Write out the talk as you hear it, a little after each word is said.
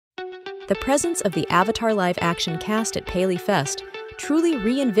the presence of the Avatar live-action cast at Paley Fest truly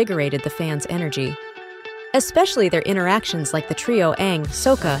reinvigorated the fans' energy. Especially their interactions like the trio Aang,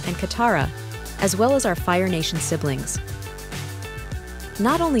 Sokka, and Katara, as well as our Fire Nation siblings.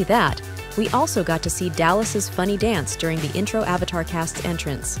 Not only that, we also got to see Dallas's funny dance during the intro Avatar cast's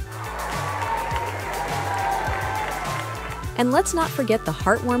entrance. And let's not forget the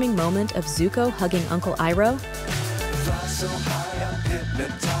heartwarming moment of Zuko hugging Uncle Iroh.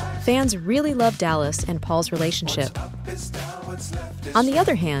 Fans really love Dallas and Paul's relationship. On the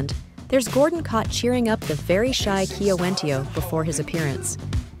other hand, there's Gordon caught cheering up the very shy Kiawentiio before his appearance.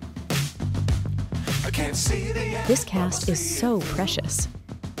 This cast is so precious.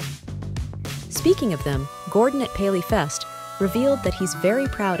 Speaking of them, Gordon at Paley Fest revealed that he's very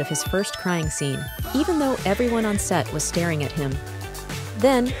proud of his first crying scene, even though everyone on set was staring at him.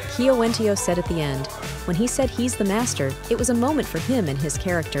 Then, Kiawentiio said at the end, when he said he's the master, it was a moment for him and his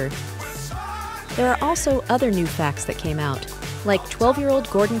character. There are also other new facts that came out, like 12-year-old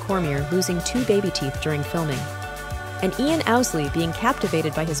Gordon Cormier losing 2 baby teeth during filming, and Ian Ousley being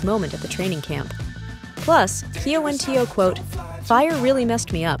captivated by his moment at the training camp. Plus, Kiawentiio quote, "Fire really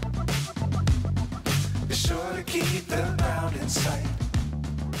messed me up." Be sure to keep the ground in sight.